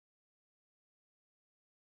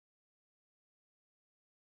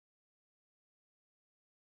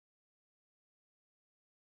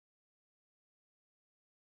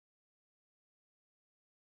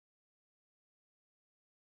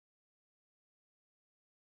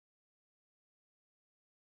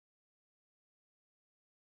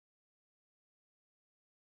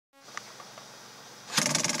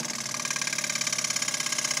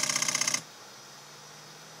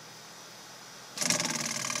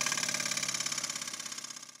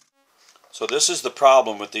So this is the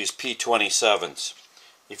problem with these P27s.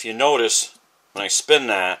 If you notice, when I spin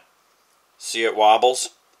that, see it wobbles?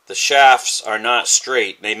 The shafts are not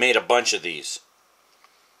straight. They made a bunch of these.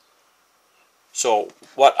 So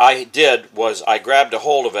what I did was I grabbed a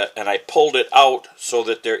hold of it and I pulled it out so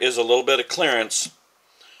that there is a little bit of clearance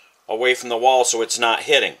away from the wall so it's not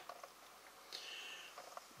hitting.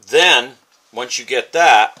 Then, once you get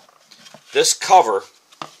that, this cover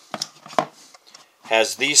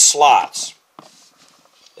has these slots.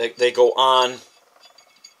 They go on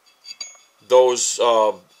those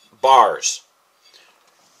bars.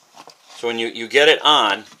 So when you get it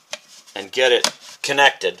on and get it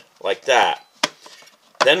connected like that,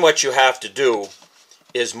 then what you have to do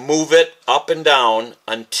is move it up and down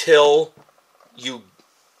until you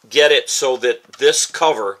get it so that this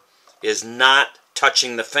cover is not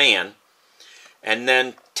touching the fan, and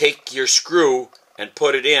then take your screw and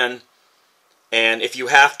put it in, and if you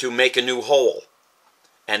have to, make a new hole,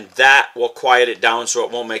 and that will quiet it down so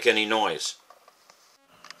it won't make any noise.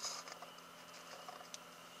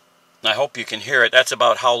 I hope you can hear it. That's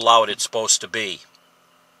about how loud it's supposed to be.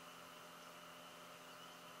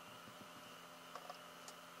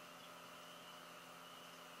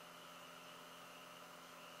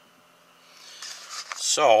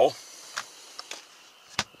 So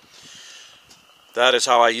that is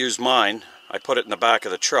how I use mine. I put it in the back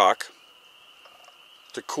of the truck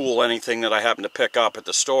to cool anything that I happen to pick up at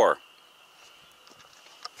the store.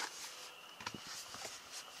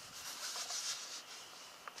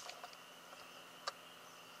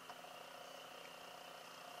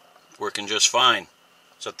 Working just fine.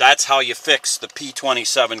 So that's how you fix the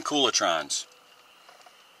P27 Koolatrons.